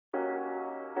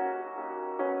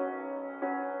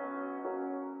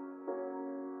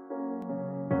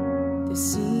The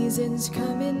seasons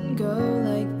come and go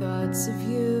like thoughts of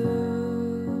you,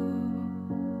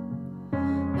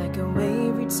 like a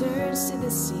wave returns to the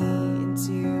sea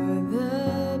into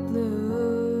the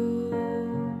blue.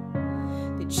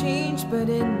 They change but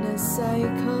in a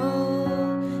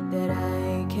cycle that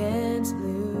I can't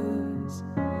lose,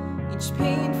 each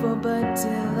painful but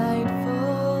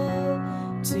delightful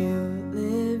to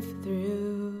live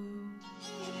through.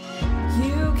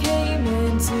 You came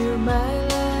into my life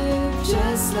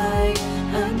just like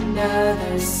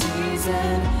another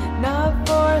season, not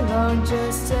for long,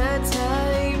 just a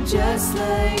time, just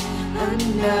like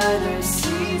another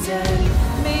season.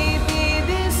 Maybe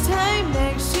this time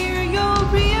next year you'll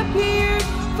reappear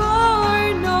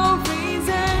for no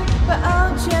reason, but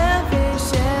I'll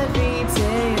cherish every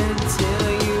day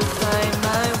until you find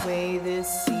my way this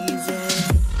season.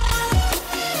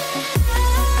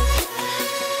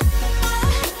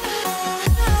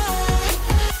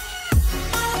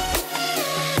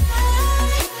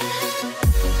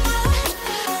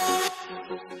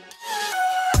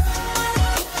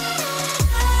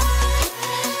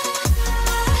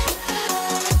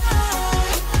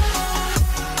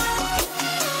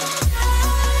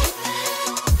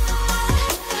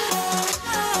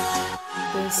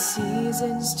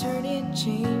 Seasons turn and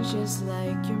change just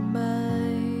like your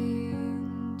mind,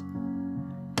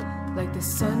 like the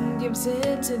sun gives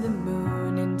it to the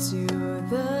moon into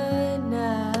the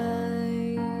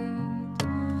night.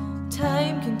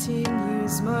 Time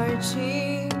continues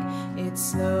marching, it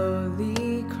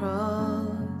slowly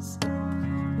crawls,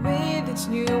 with each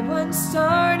new one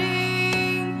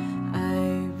starting,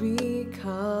 I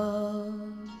recall.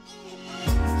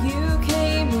 You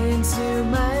came into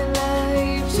my life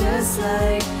just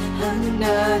like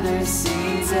another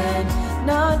season,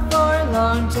 not for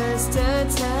long, just a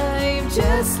time,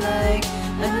 just like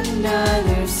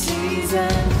another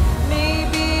season.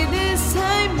 Maybe this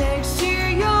time next year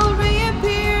you'll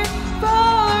reappear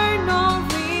for no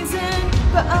reason,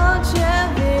 but I'll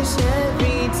cherish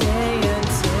every day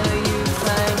until you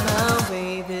find my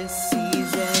way this season.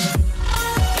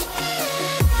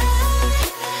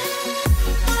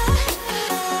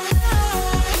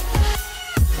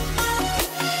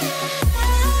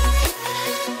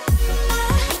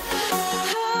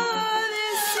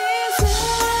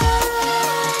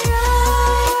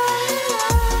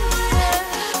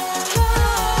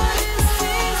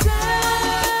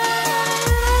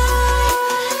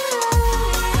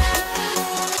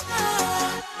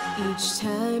 Each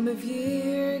time of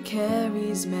year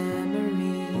carries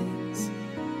memories,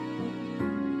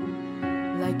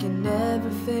 like a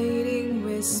never-fading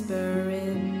whisper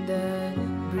in the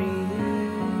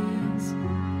breeze.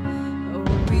 Oh,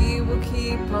 we will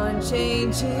keep on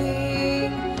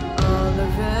changing all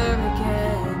over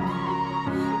again.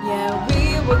 Yeah, we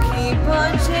will keep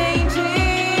on changing.